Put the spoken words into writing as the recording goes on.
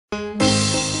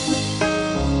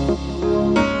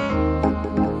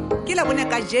la bone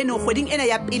ka jeno kgweding ena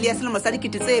ya pele ya selemo sa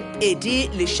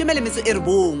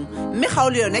 2019 mme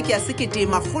kgaolo yona ke ya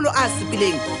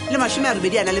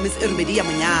 1780 ya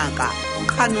Monyaka.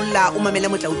 Kganolla o mamele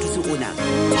motlaotusi ona.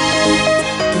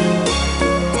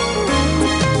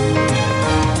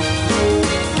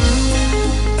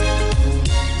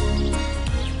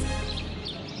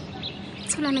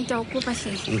 Tsolana ke a kopa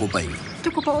hle. Ke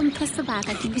kopa o mphe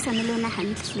sebaka ke bisana le yona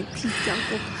hantle please ke a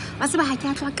kopa. Wa seba ha ke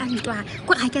a tloa ka ntwa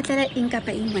go ga ke tlela eng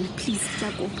kapa eng bona please ke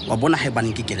a kopa. Wa bona ha ba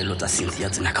neng ke kelelo tsa Cynthia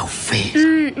tsena ka ofela.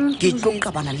 Ke tlo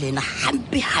ka bana le ena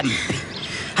hampe.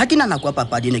 Ha ke nana kwa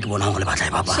papadi ne ke bona hore le batla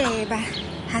e baba. Sheba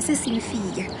ha se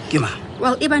Cynthia. Ke ma.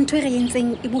 Well e ba ntwe re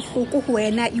yentseng e bohloko ho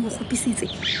wena e go khopisitse.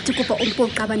 Ke kopa o mpo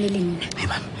qabane le nna.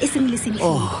 E seng le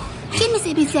Cynthia. Ke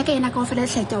mesebetsi ya ka ena ka ofela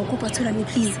hlaka o kopa Tsolane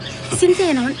please. Cynthia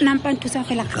ena nampa nthusa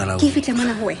fela ke fihle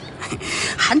mona ho wena.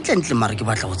 Hantle mara ke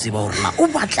batla go tseba hore na o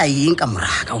batla eng ka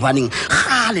moraka hobaneng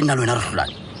ga le nna lona re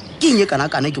hlolane. Ke nye kana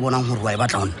ke bonang hore wa e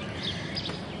batla hona.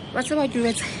 Wa tseba ke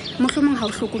wetsa mohlomong ha o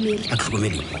hlokomele. A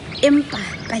hlokomele. Empa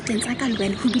pakeng tsa ka le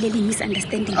wena ho bile le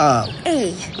misunderstanding.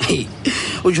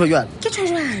 O jo jwa. Ke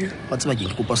jwalo. Wa tseba ke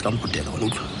kopa se ka mputela wena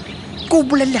utlwa. Ko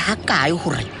bolelle ha kae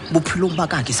hore bophelong ba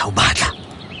ka ke sa o batla.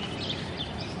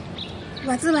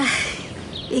 Wa tseba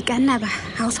e ka nna ba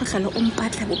ha o sotlhala o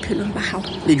mpatla bophelong ba hao.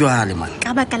 Le jwale man.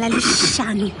 Ka baka la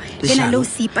leshano lena le o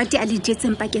sipati a le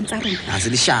jetseng pakeng tsa rona. Ha se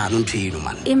leshano nthweno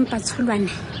man. Empa Tsholwane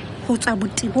ho tswa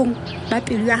botebong ba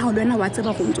pelo ya hao le wena wa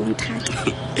tseba go ntse o nthata.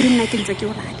 Le nna ke ntse ke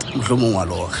o rata. Mohlomong wa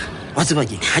loga. Wa tseba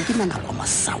ke ha ke nana kwa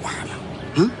masawana.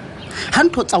 Ha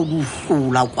ntho tsa o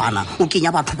hlola kwana o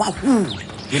kenya batho ba hule.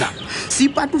 Yela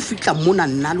sipati o fitla mona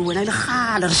nna le wena le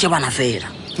gale re shebana fela.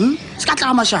 Ska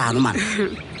tla mashano man.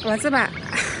 Wa tseba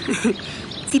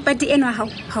sipati eno ha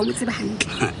o tseba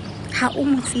hantle. Ha o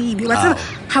motsibi wa tseba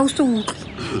ha o so utlwe.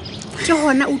 Ke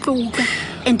hona o tlo utlwa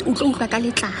and o tlo utlwa ka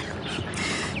letlalo.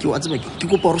 Ke wa tseba ke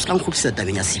kopa hore se ka nkgotlisa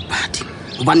tabeng ya sipati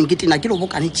hobane ke tena ke lo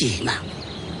bokane tjena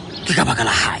ke ka baka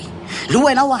la hae le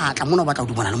wena wa tla mona ba tla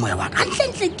dumana le moya wa ka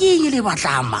ntle ke eng le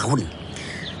batla mahona.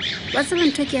 Wa tseba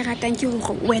ntho ke ratang ke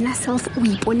hore wena self o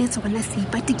iponetse bona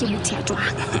sipati ke motho ya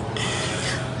jwang.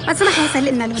 Wa tseba ha sa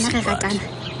le nna le wena re ratana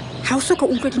ha o soka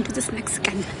utlwa dintho tse snacks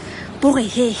kana bore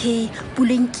he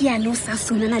bulenkiano sa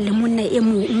sonana le monna e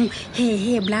mong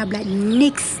he bla bla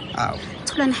nix.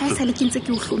 Tsolane ha sa le ke ntse ke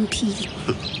o hlomphile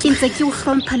ke ntse ke o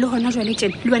hlompha le hona jwale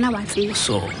tjena le wena wa tseba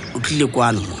so o tlile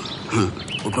kwano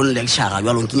o tlo lecture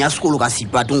jwalo ke nya sekolo ka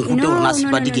sipati o ngute hore na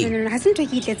sipati ke ha se ntwe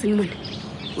ke itletseng mona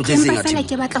o tletseng a tsela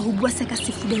ke batla ho bua se ka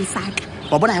sefubeng sa ka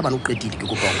wa bona ha ba no qetile ke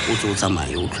kopa o tso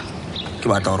tsamaye o tla ke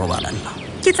batla ho robala nna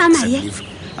ke tsamaye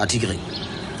a tigre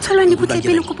Tsolane butle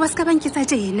pele kopa se ka bang ke tsa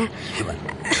tjena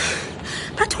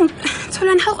batho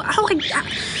Tsolane ha o re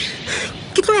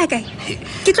ke tlo ya kae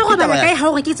ke tlo robala kae ha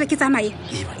o re ke tswe ke tsamaye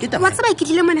wa tseba ke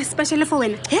dile mona special for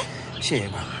wena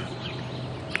sheba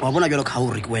wa bona jalo ka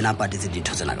hore ke wena patetse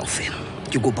dintho tsena ka ofela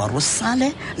ke kopa ro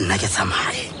sale nna ke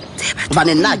tsamaye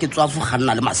bane nna ke tswa fu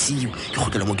ganna le masiu ke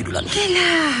gotlela mo ke dulang la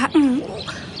ha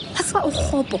se ba o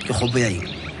khopo ke khopo ya eng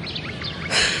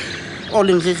o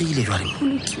leng regile jwale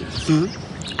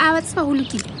a wa tseba ho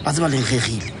lokile ba tseba leng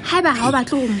regile ha ba ha o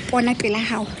batla ho mpona pela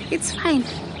hao it's fine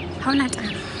ha ona taba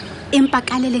empa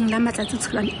ka le leng la matsatsi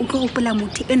Tsolane o tlo gopola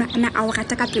motho ena ana a o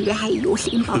rata ka pelo ya hae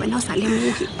yohle empa wena o sa le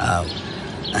mohe ke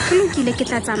lokile ke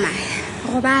tla tsamaya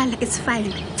robala it's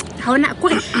fine ha ona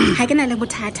kore ha ke na le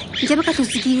bothata ke be ka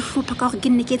tlotse ke hlopha ka hore ke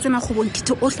nne ke tsema go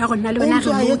bontito o hla rona le wena re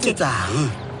moke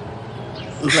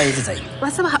o tla etsa eng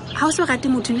wa seba ha o se rate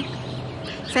motho ne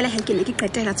fela ha ke ne ke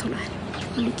qetela Tsolane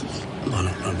o lokile bona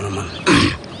man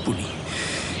puli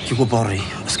ke kopa hore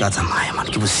o se ka tsamaya man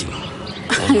ke bosimo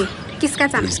ke ska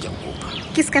tsamaya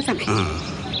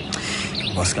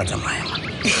bo ska tsamaya man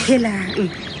hela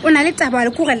o na le taba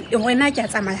le kore wena ke a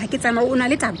tsamaya ha ke tsamaya o na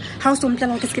le taba ha o so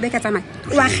mtlela ke se ke be ka tsamaya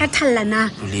wa kgathalla na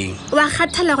wa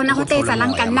kgathalla rona go tla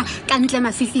lang ka nna ka ntle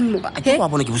mafifing mo ke wa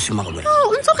bona ke bosima go lwena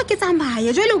o ntse go ke tsamaya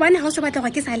jwale o bana ha o se batla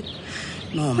go ke sale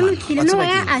no man no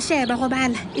ya a sheba go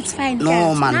bala it's fine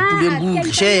no man puleng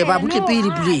sheba butle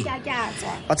pele puleng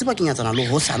wa tseba ke nyatsana le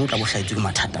ho sana o tla bo hlaetswe ke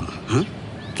mathata mo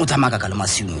o tsamaka ka le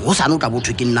masiu ho sana o tla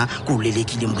botho ke nna go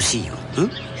lelekileng bosiu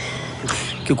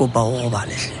ke kopa o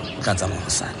bale o tla tsamaya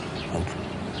go sana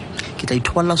ke tla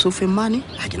ithoballa sofe mane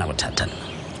ha ke na bothata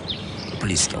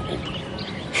please ke go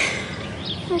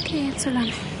okay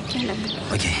Tsolane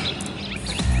okay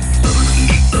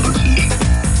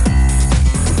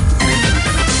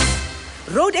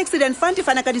Road Accident Fund e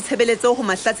fana ka ditshebeletso ho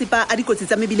mahlatsipa a dikotsi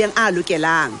tsa mebileng a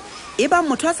lokelang. Eba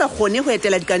motho a sa kgone ho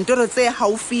etela dikantoro tse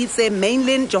haufi tse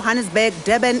Mainland, Johannesburg,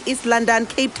 Durban, East London,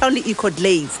 Cape Town le Eco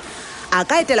Glades. A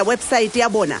ka etela website ya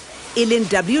bona e leng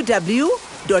www.raf.co.za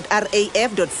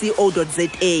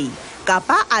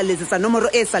kapa a letsetsa nomoro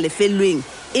e sa lefellweng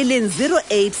e leng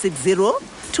 0860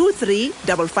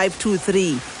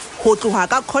 235523 ho tloha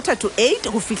ka 7:45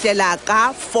 ho fihlela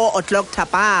ka 4:00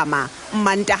 thapama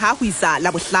Mantaha ho isa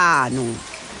Labohlano.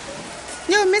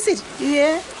 Yo message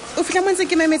o fihla mo ntse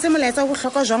ke memetse molaetsa go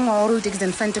hloka jwang wa Road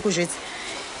Accident Fund go jwetse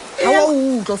ha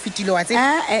o tlo fitile wa tse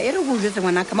e re go jwetse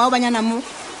ngwana ka maobanyana mo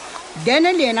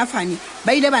dene le ena fane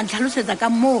ba ile ba ntlhalosetsa ka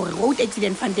mo Road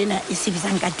Accident Fund ena e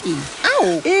sebetsang ka teng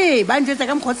ba ntsetsa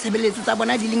ka mokgwa tshebeletso tsa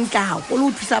bona di leng ka go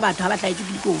lo thusa batho ba tlaetse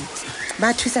dikotsi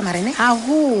ba thusa marene ha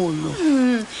holo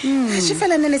se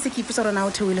fela nne se ke ipotsa rona o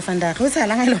theole fanda go sa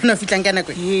langa le ona fitlang kana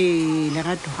kwe le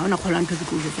gato ha ona khola ntho ke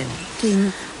go jwetsela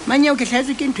keng manyeo ke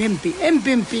tlhaetse ke ntho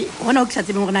empe hona o ke sa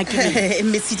tsebeng rona ke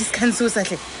message discanso sa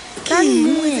tle ka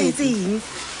mo etseng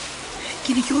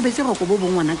ke di ke go betse go bo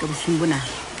bongwana ka bosing bona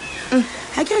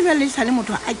ha ke re jwa le sale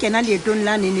motho a kena leetong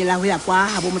la nene la ho ya kwa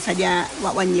ha bo mosadi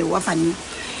wa nyeo wa fani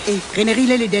re ne re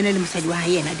ile le dene le mosadi wa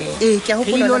yena de ke a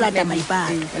re ile la ta maipa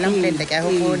la mplenda ke a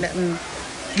hopola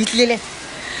ditlile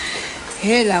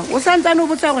hela o santsane o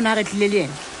botsa gona re tlile le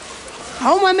yena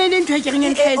ha o mamele ntho e ke reng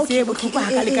nthaetse botlhoko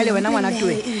ha ka le ka le wena ngwana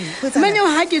toe mane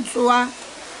ha ke tsoa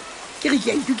ke re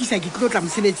ke a itukisa ke tlo tla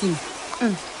mosebetsing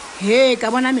ka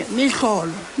bona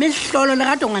mehlolo le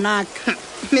gato ngwanaka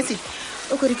messi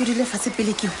o go re ke dile fatshe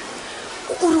pele ke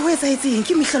o re ho etsaetseng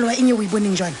ke mehlolo wa eng o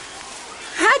iboneng jwana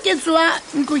ha ke tsoa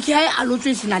ntlo ke ha a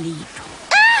lotswe sena letho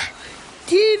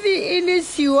TV e le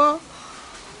siyo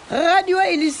radio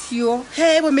e le siyo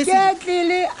bo messi ke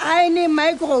tlile a ene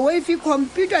microwave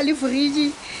computer le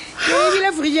fridge ke ile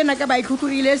fridge na ka ba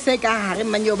itlhotlhorile se ka hare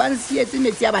manyo ba nsietse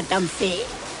metsi a batamfe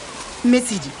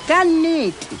messi ka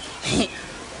nnete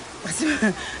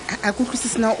a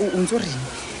kutlwisisna o ntso reng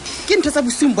ke ntho tsa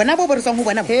bosung bona bo boresang ho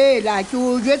bona hela ke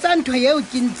o jwetsa ntho eo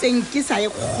ke ntseng ke sa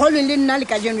e kgolwe le nna le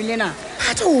ka jeno lena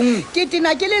phathong ke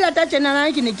tena ke le lata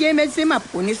tjenana ke ne ke emetse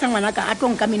mapone sa ngwana ka a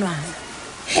tlong ka menwana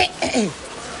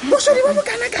bo shodi ba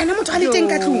bokana motho a le teng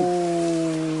ka tlong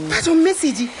phathong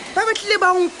message ba batlile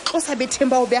ba ntlosa betheng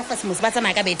ba o bea fase mose ba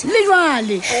tsamaya ka bethe le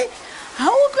jwale ha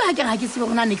o tloha ke ga ke sebe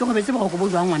gona ne ke go betse go bo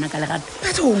jwang ngwana ka le gape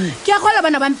phathong ke a gola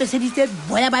bana ba mpeseditse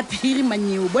boya ba phiri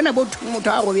manyeo bona bo thong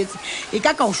motho a robetse e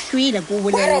ka ka o shwela ko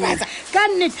bolela ka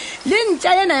nnete le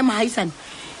ntja ena ya mohaisane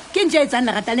ke ntja e tsang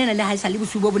le rata lena le haisa le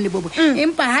bosubo bo le bobo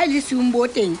empa ha le siung bo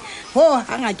teng ho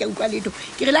hanga ke utlwa letho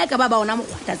ke re la ka ba ona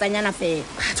mokgwatatsanyana fela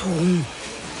phathong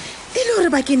e le hore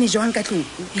ba kene jwang ka tlong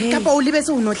kapa o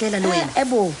lebetse o notlela le wena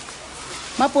ebo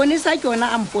maponisa ke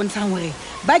ona a mpontshang hore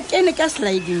ba kene ka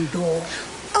sliding door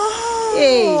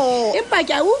empa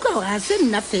ke a utlwa hore ha se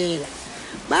nna fela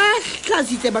ba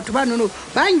hlasitse batho ba nono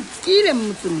ba nkile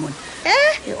motseng mona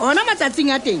ona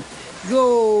matsatsing a teng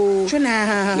jona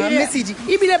message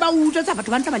ebile ba utswetsa batho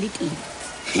ba ntse ba le teng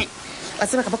wa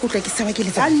tseba ka ba kutlwa ke sewa ke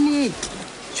le ka nnete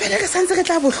jwale ka santse re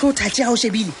tla bohlotha tje ha o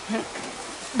shebile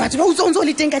batho ba utswa ntse o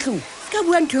le teng ka tlong ka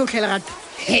bua ntho eo tlhele gato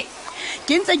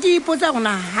ke ntse ke ipotsa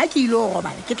gona ha ke ile go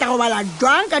robala ke tla robala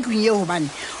jwang ka tlong eo gobane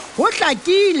go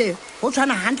tlakile go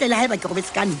tshwana hantle le ha eba ke robetse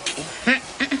ka ntle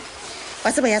wa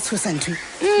tseba ya tshosa ntho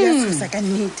ya tshosa ka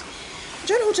nnete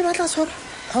jwale go tse ba tla tshwara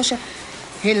ga o sha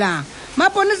hela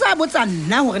maponisa a botsa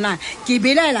nna gore na ke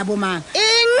belaela bomang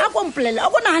a kompolela a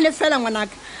go nagane fela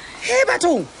ngwanaka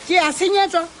bathong ke a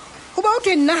senyetswa go ba o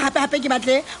thwe nna gape ke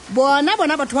batle bona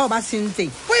batho bao ba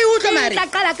sentseng o e utlwe mare ka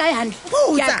qala kae hantle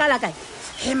ke a qala kae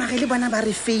mare le bona ba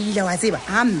re feile wa tseba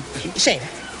sheba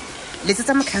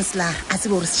letsetsa mocounselor a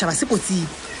tsebe gore setšhaba se kotsile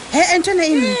ntona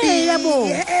e mpe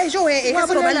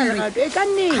ka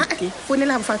nnete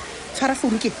founela bofa tshwara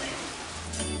founu ke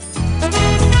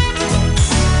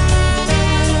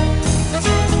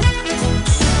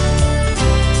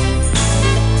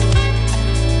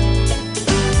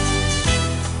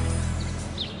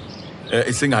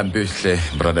e seng hampe hle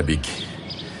brother big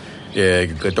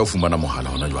ke qeta ho fumana mohala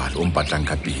hona jwale o mpatlang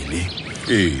ka pele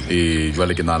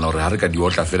jwale ke nana hore ha re ka di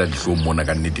otla fela dihlong mona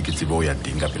ka nnete ke tsebe ho ya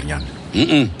teng ka pelenyana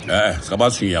ska ba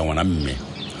tshwenya ngwana mme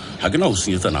ha ke na ho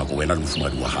senyetsa nako wena le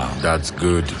mofumadi wa gago that's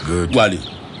good jwale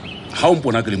ha o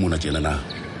mpona ke le mona tjena na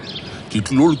ke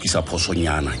tlilo lokisa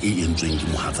phosonyana e entsweng ke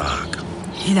mohatsaka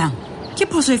helang ke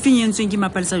phoso e feng e entsweng ke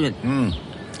mapalesa jwale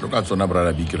lo ka tsona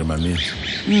brother big re mametse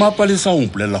mapalesa o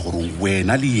mpolelela gore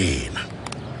wena le yena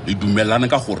le dumellana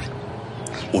ka gore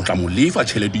o tla mo lefa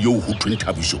tšhelete yo ho 20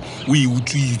 Thabiso o e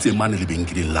utswitse mane le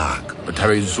benkeleng laka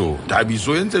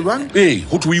Thabiso e ntse jwang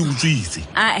ho thwe o e utswitse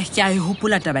ke a e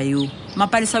hopola taba eo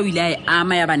mapalesa o ile a e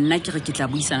ama ya banna ke re ke tla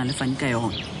buisana le fani ka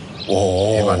yona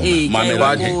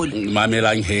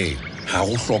mamelang he ga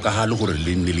go tlhokagale gore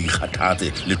le nne le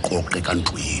ikgathatse le qoqe ka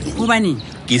ntho eno gobaneng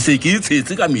ke se ke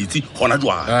tshetse ka metsi gona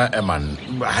jwang man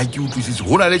ga ke utlwisitse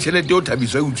go na le tšhelete o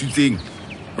Thabiso e utswitseng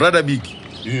brother Big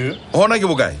gona ke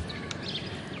bokae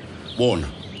bona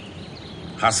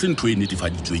ga se ntho e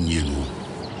netefaditsweng eno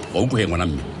wa utlwe ngwana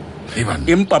mme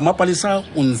empa mapalesa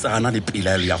o ntse a na le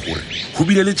pelaelo ya gore go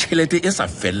bile le tšhelete e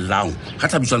sa fellang ga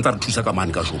Thabiso ntse a re thusa ka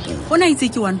mane ka shopong go na itse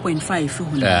ke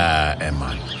 1.5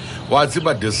 man wa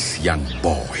tseba this young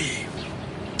boy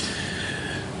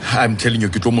I'm telling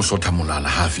you ke tlo mo sotha molala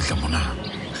ha a fihla mona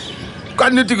ka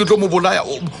nnete ke tlo mo bolaya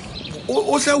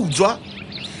o sa utswa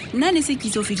nna ne se ke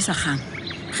itse o fedisa kgang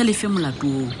ge lefe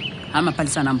molatong ha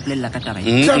mapalesa a mpolelela ka taba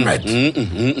le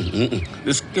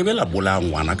sekebe la bolaya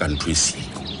ngwana ka ntho e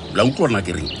siko la utlwana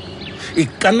ke reng e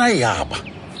kana yaba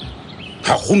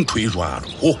ga go ntho e jwalo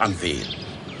go hang fela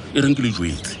e reng ke le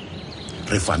jwetse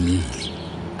re family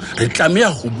re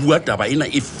tlamea go bua taba ena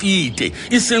e fete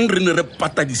e seng re ne re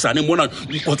patadisane mona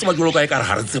o tseba jalo ka e ka re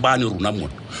ga re tsebane rona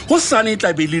mona go sane e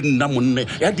tlabe le nna monne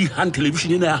ya di-hand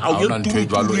television ena ya gago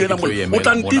o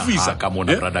tla ntefisa ka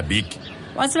mona brother Big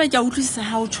wa tseba ke a utlwisisa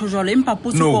ha o tsho jalo empa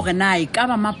potso gore na e ka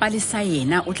ba mapalesa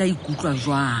yena o tla ikutlwa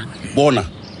jwang bona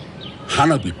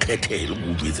hana boikgethelo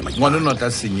go jwetse ngwana no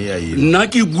tla senyeya ena nna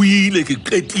ke buile ke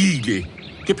qetile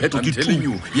ke phetho ke telling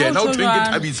you yena o tweng ke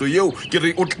Thabiso yeo ke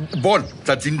re o bon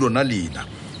tsatsing lona lena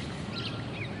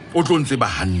o tlo ntse ba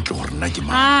hantle gore nna ke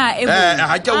mang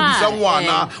ha ke a utlwisa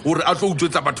ngwana gore a tlo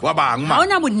utswetsa batho ba bang ma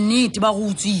ona bonnete ba go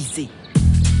utswitse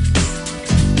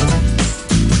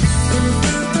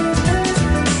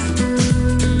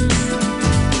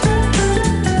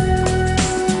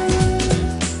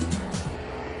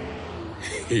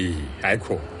hai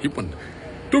kho ipon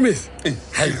Tumis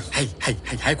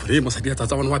hai kho le mo sa dia tsa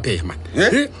bona wa pema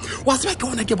wa se ke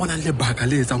bona ke bona le baka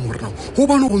le tsa morena go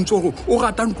bona go ntse o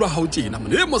rata ntlo ha o tsena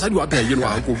mone e mo sa di wa peye no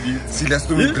ha go bi Silas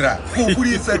to me bra go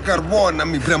budisa carbona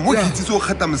me bra mo ditsi so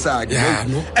khata mosadi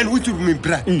and which me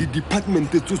bra the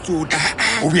department tsotsota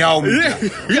o bia o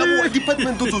ya mo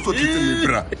department tsotsota me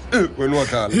bra wena wa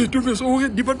kala Tumis o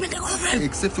department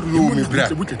except for no me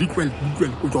bra di kwel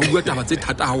o tswa bua taba tse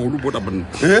thata ha go bona bona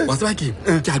wa se ba ke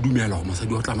a dumela go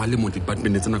mosadi o tlama le mo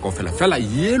department tsena ka fela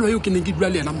yelo yo ke ne ke dula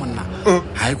le yena monna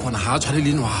ha e khona ha tshware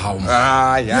le no ha o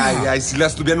ya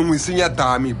Silas to bia no isenya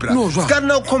dami bra ka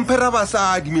nna o compare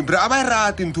basadi me bra aba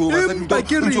rate ntho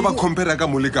basadi ntho ba compare ka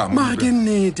molekamo ma ke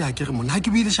nnete a ke re monna ha ke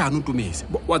buile shano Tumis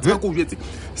wa tsaka go jetse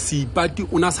Seipati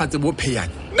o na sa tse bo pheyane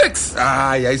next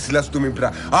ya Silas to me bra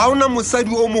ha ona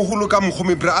mosadi o mogolo ka mgo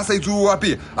me bra a sa itse o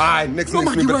ape next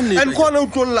me bra and khona o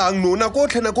tlollang no na go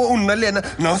tlhena go o nna le yena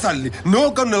na o sa le no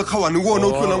ka nna le khawane go ona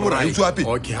o tlolang o ra itse ape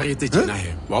okay ha etse tjena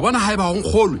he wa bona ha e ba go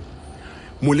ngolwe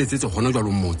mo letsetse gona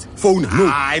jalo mmotse phone no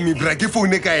me bra ke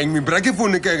phone ka eng me bra ke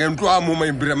phone ka eng ntwa mo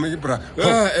me bra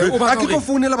a ke go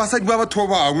founela basadi ba batho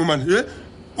ba bangwe man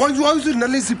wa itse nna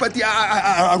le Seipati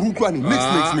a rutlwane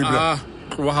next me bra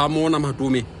tloga ha mona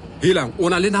Matome helang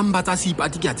ona le number tsa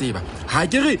Seipati ke a tseba ha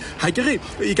ke re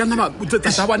e ka nna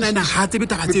tsa bona ena ha tsebe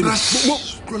taba tseno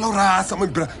tlola o rasa me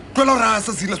bra tlola o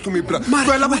rasa Silas to me bra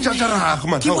tlola bo tjatjara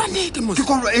man ke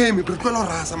go me bra tlola o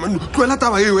rasa man tlola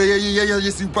taba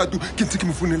ya Seipati ke ntse ke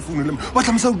mo founela ba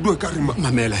tla msa o dua ka re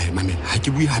mamela ha ke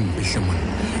bui hampe hle mona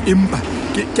empa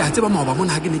ke a tseba maoba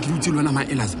mona ha ke ne ke dutse lona ma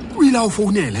elas o ile a o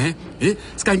founela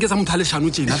ska nke sa motho a le shano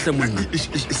tjena hle monna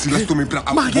Silas to me bra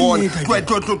bona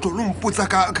tlo mpotsa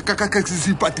ka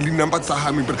Seipati le number tsa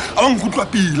ha me bra a nkutlwa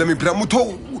pila me bra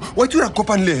motho wa tsura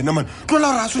kopane le ena man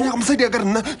tlola ra sonya ka mosadi ka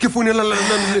rena ke founela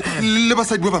le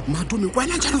basadi ba Matome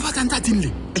wena tjalo fa tsatsing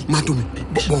le Matome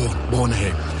bona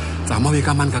he tsa mawe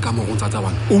ka man ka mo go tsa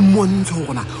bana o montsho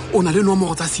gona o na le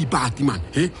nomoro tsa Seipati man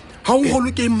ha o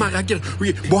golo ke mara ke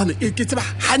bona ke tseba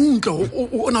hantle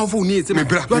o na o founetse me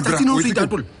bra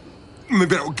me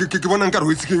bra ke bona nka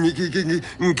re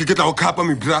ke tla o khapa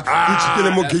me bra ke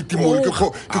tshitele mo gate mo ke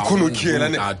khono khiela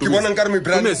ke bona nka re me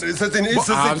bra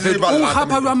se ba o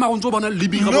khapa ba ma ntso bona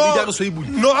libira bo di re so ibuli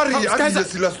no ari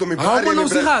Silas to me bra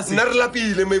na re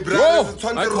lapile me bra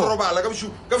tshwantse re robala ka bushu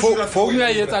phone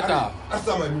ya etsa ta a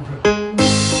tsama me bra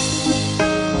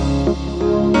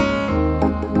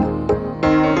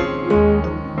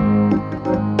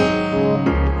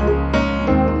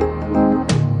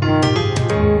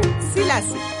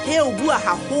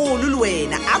haholo le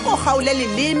wena a go gaole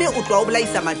leleme o tloa o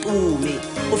bolaisa Matome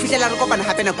o fihlela re kopana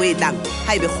hape nako e tlang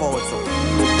ha ebe kgotso